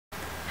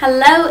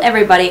Hello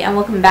everybody and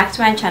welcome back to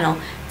my channel.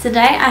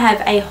 Today I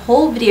have a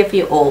haul video for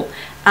you all.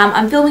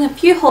 I'm filming a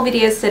few haul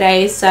videos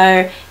today,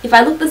 so if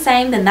I look the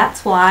same then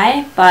that's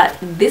why, but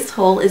this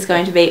haul is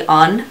going to be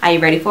on, are you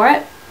ready for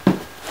it?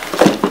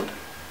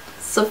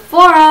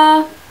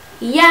 Sephora!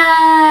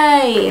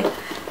 Yay!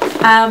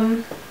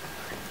 I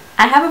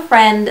have a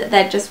friend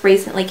that just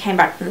recently came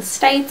back from the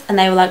States and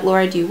they were like,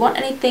 Laura, do you want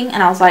anything?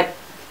 And I was like,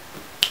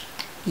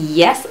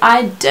 yes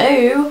I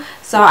do.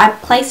 So I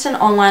placed an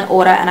online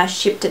order and I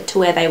shipped it to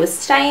where they were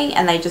staying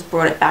and they just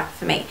brought it back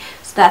for me.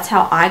 So that's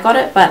how I got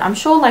it, but I'm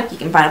sure like you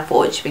can find a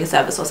forward shipping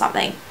service or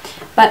something.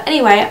 But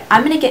anyway,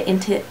 I'm going to get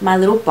into my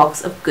little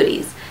box of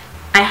goodies.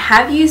 I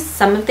have used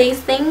some of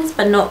these things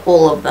but not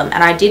all of them,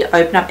 and I did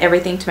open up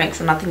everything to make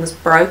sure nothing was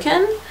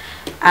broken.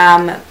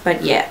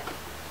 But yeah.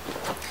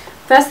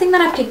 First thing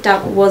that I picked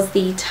up was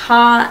the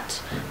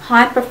Tarte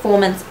High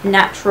Performance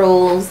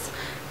Naturals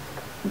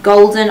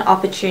Golden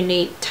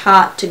Opportunity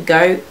Tarte to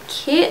Go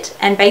kit,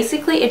 and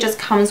basically it just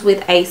comes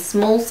with a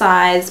small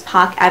size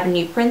Park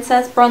Avenue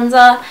Princess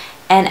bronzer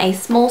and a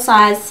small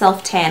size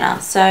self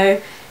tanner.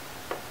 So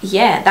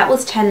yeah, that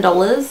was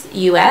 $10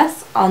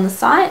 US on the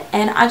site,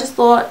 and I just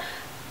thought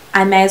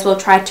I may as well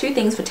try two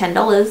things for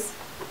 $10.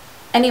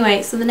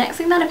 Anyway, so the next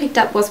thing that I picked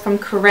up was from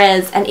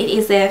Korres, and it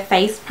is their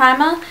face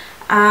primer.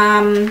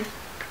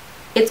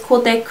 It's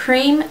called their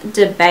Creme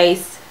de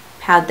Base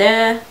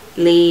Powder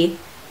Lee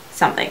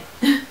something.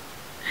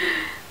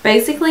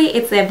 Basically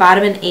it's their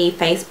vitamin E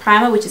face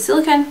primer, which is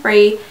silicone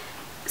free,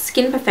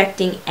 skin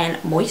perfecting and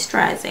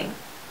moisturizing,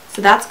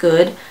 so that's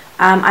good.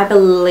 I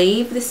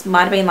believe this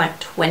might have been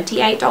like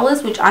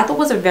 $28, which I thought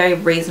was a very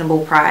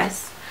reasonable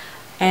price.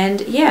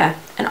 And yeah,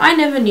 and I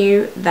never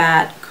knew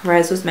that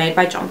Korres was made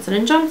by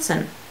Johnson &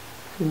 Johnson.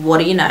 What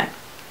do you know?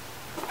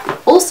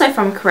 Also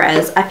from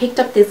Korres, I picked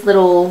up this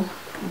little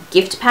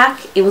gift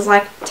pack. It was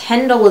like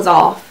 $10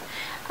 off.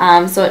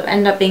 So it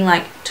ended up being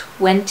like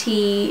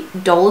 $20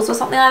 or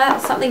something like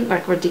that, something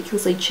like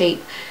ridiculously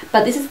cheap.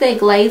 But this is their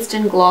Glazed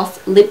and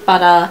Gloss Lip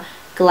Butter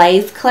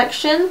Glaze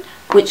collection,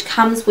 which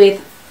comes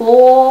with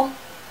 4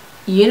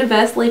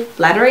 universally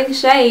flattering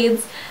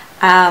shades.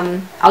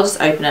 I'll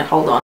just open it,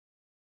 hold on.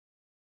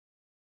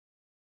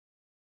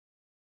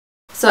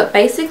 So it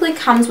basically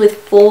comes with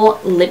 4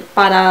 lip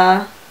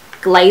butter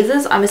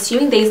glazes. I'm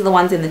assuming these are the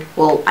ones in the,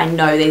 well, I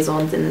know these are the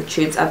ones in the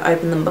tubes. I've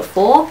opened them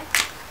before.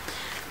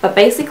 But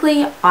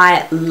basically,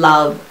 I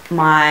love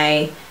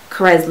my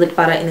Korres lip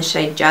butter in the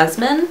shade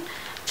Jasmine.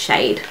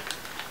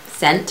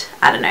 Scent,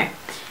 I don't know.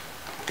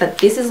 But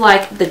this is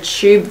like the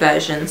tube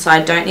version, so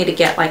I don't need to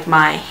get like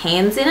my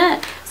hands in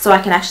it. So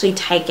I can actually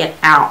take it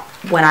out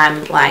when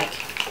I'm like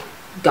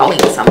going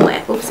somewhere.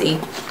 Oopsie.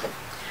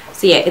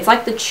 So yeah, it's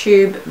like the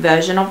tube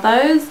version of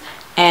those,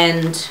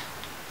 and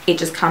it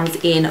just comes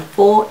in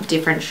 4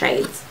 different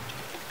shades.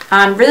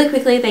 Really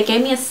quickly, they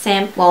gave me a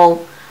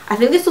sample. I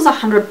think this was a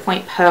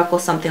 100-point perk or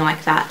something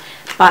like that,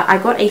 but I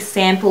got a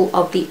sample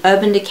of the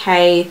Urban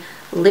Decay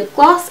lip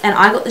gloss, and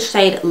I got the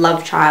shade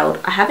Love Child.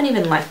 I haven't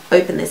even like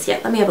opened this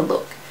yet. Let me have a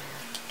look.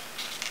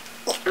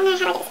 Yeah, I don't know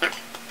how I get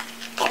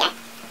this out. There we go.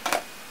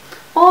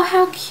 Oh,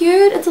 how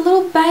cute. It's a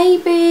little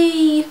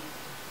baby.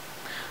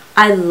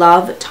 I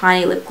love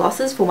tiny lip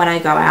glosses for when I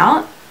go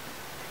out,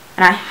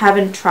 and I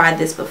haven't tried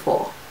this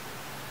before.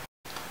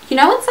 You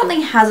know when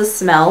something has a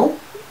smell,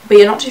 but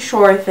you're not too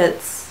sure if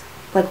it's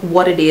like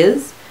what it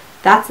is?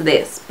 That's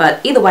this. But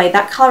either way,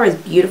 that color is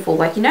beautiful.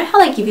 Like, you know how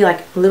they give you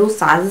like little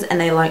sizes and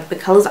they like the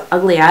colors are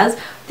ugly as?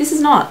 This is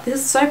not. This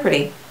is so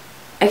pretty.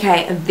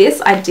 Okay, this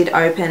I did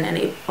open,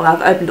 and well,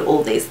 I've opened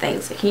all these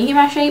things. So can you hear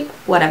my sheep?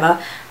 Whatever.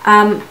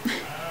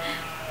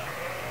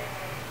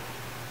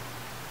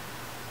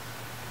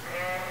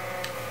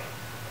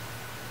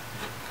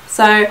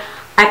 So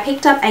I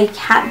picked up a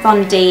Kat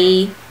Von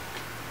D.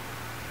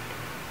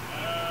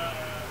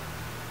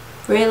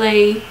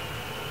 Really?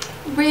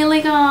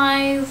 Really,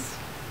 guys?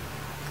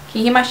 Can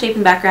you hear my sheep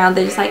in the background?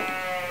 They're just like,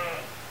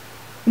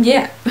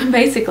 yeah,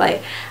 basically.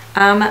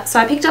 So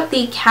I picked up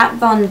the Kat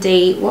Von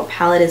D. What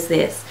palette is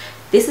this?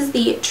 This is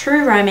the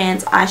True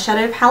Romance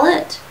eyeshadow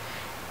palette,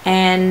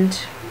 and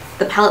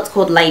the palette's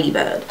called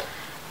Ladybird.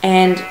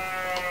 And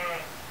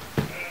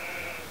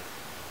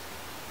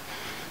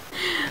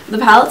the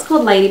palette's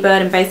called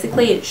Ladybird, and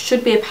basically it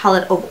should be a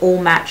palette of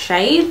all matte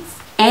shades,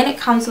 and it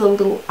comes with a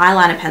little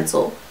eyeliner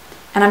pencil.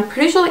 And I'm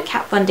pretty sure that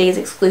Kat Von D is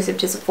exclusive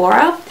to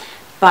Sephora,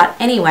 but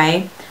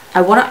anyway, I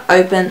want to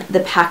open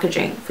the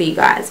packaging for you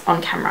guys on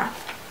camera.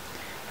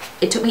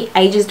 It took me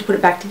ages to put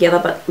it back together,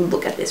 but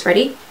look at this.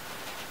 Ready?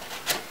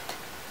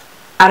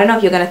 I don't know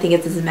if you're going to think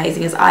it's as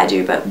amazing as I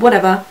do, but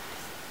whatever.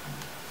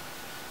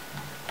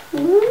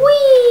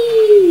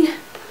 Whee!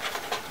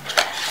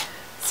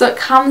 So it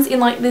comes in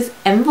like this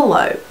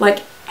envelope.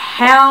 Like,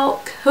 how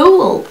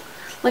cool!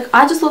 Like,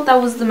 I just thought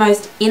that was the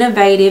most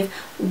innovative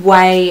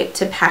way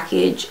to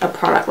package a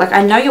product. Like,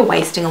 I know you're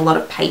wasting a lot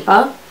of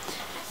paper,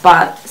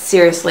 but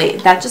seriously,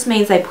 that just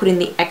means they put in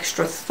the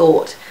extra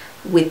thought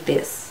with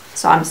this.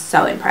 So I'm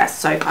so impressed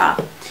so far.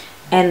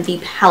 And the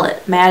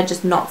palette, may I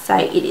just not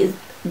say, it is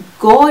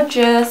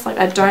gorgeous. Like,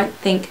 I don't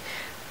think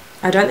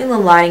I don't think the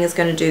lighting is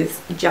going to do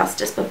this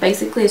justice, but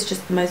basically it's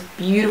just the most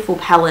beautiful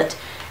palette.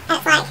 And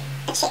it's like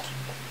a chick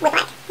with like,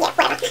 yeah,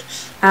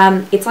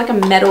 whatever. It's like a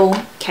metal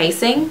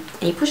casing,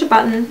 and you push a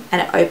button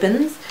and it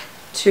opens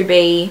to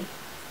be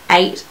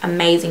 8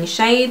 amazing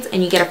shades,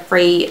 and you get a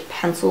free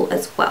pencil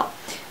as well.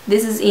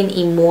 This is in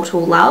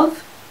Immortal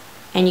Love,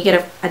 and you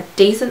get a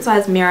decent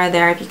sized mirror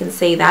there if you can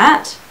see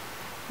that.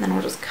 And then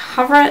I'll just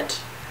cover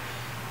it,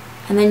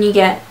 and then you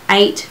get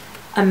 8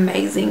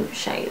 amazing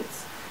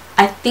shades.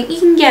 I think you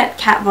can get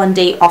Kat Von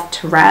D off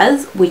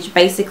Tarte, which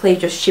basically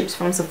just ships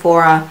from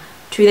Sephora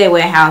to their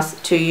warehouse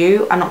to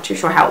you. I'm not too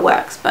sure how it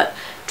works, but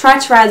try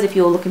Tarte if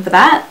you're looking for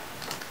that.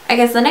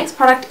 Okay, so the next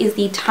product is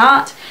the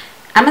Tarte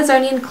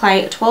Amazonian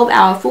Clay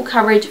 12-Hour Full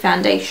Coverage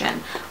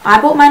Foundation. I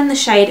bought mine in the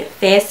shade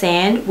Fair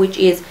Sand, which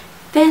is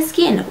fair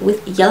skin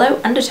with yellow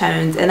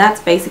undertones, and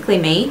that's basically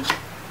me.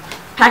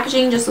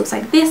 Packaging just looks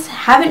like this.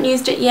 Haven't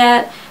used it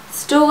yet.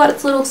 Still got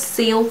its little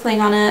seal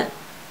thing on it,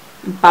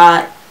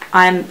 but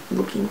I'm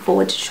looking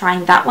forward to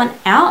trying that one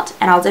out,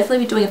 and I'll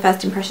definitely be doing a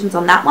first impressions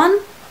on that one.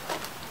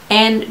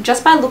 And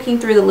just by looking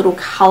through the little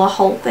colour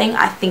hole thing,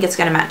 I think it's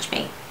going to match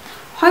me.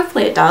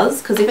 Hopefully it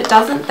does, because if it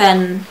doesn't,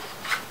 then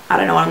I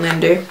don't know what I'm going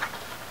to do.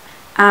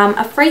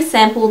 A free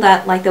sample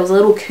that, like, there was a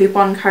little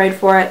coupon code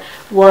for it,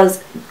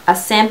 was a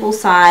sample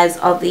size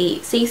of the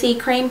CC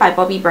Cream by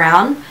Bobbi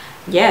Brown.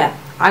 Yeah,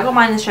 I got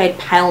mine in the shade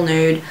Pale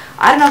Nude.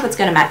 I don't know if it's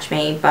going to match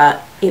me,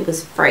 but it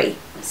was free,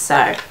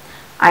 so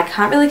I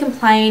can't really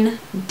complain.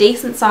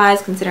 Decent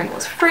size considering it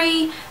was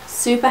free.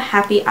 Super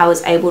happy I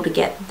was able to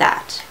get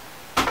that.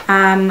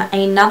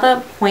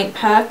 Another point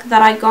perk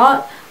that I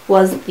got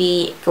was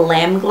the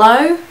Glam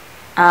Glow.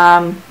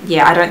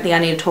 Yeah, I don't think I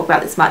need to talk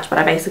about this much, but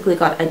I basically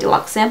got a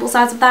deluxe sample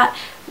size of that.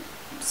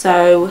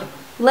 So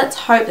let's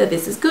hope that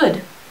this is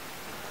good,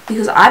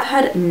 because I've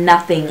heard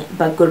nothing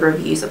but good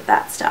reviews of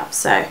that stuff.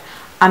 So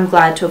I'm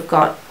glad to have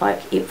got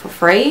like it for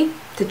free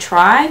to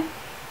try.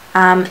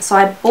 So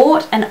I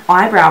bought an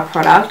eyebrow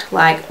product.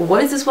 Like,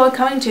 what is this world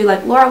coming to?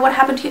 Like, Laura, what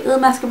happened to your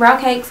Illamasqua brow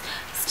cakes?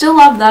 Still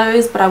love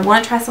those, but I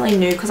want to try something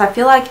new, because I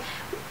feel like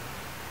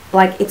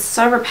it's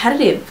so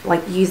repetitive,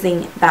 like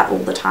using that all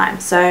the time.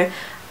 So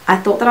I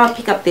thought that I'd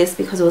pick up this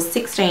because it was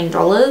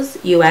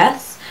 $16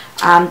 US.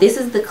 This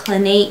is the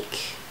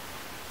Clinique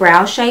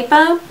Brow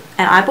Shaper,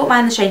 and I bought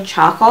mine in the shade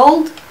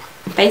Charcoal.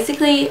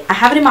 Basically, I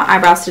have it in my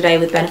eyebrows today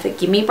with Benefit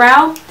Gimme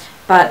Brow,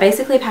 but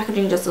basically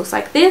packaging just looks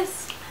like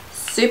this.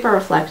 Super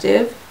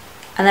reflective,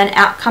 and then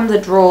out comes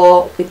a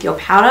drawer with your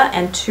powder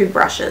and 2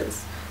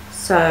 brushes.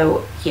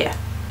 So yeah,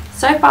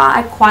 so far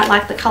I quite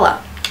like the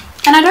colour,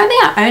 and I don't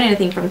think I own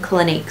anything from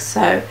Clinique,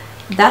 so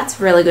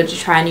that's really good to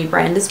try a new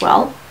brand as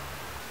well.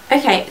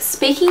 Okay,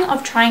 speaking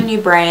of trying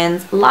new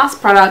brands, last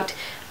product,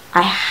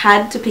 I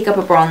had to pick up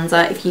a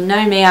bronzer. If you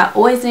know me, I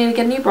always need to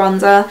get a new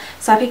bronzer,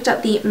 so I picked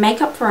up the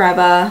Makeup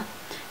Forever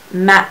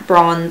Matte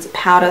Bronze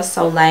Powder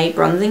Soleil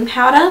Bronzing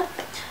Powder.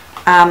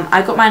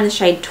 I got mine in the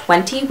shade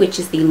 20, which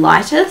is the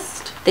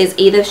lightest. There's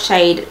either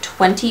shade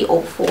 20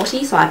 or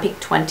 40, so I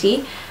picked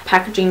 20.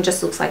 Packaging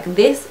just looks like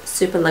this,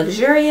 super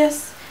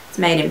luxurious. It's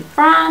made in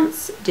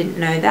France, didn't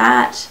know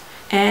that.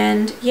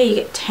 And yeah, you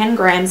get 10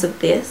 grams of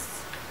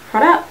this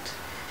product.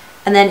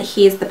 And then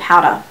here's the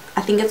powder.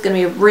 I think it's going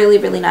to be a really,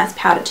 really nice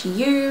powder to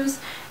use.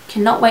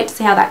 Cannot wait to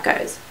see how that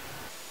goes.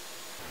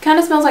 Kind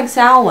of smells like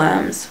sour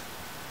worms.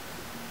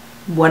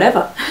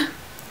 Whatever.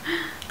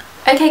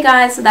 Okay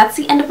guys, so that's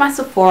the end of my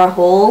Sephora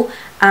haul.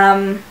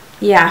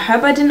 Yeah, I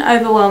hope I didn't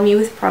overwhelm you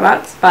with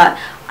products, but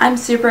I'm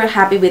super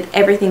happy with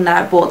everything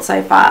that I've bought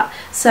so far.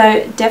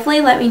 So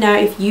definitely let me know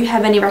if you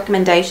have any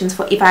recommendations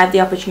for if I have the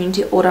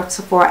opportunity to order off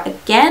Sephora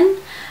again.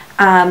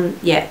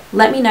 Yeah,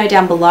 let me know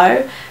down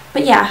below.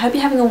 But yeah, I hope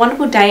you're having a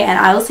wonderful day, and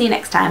I will see you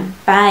next time.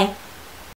 Bye.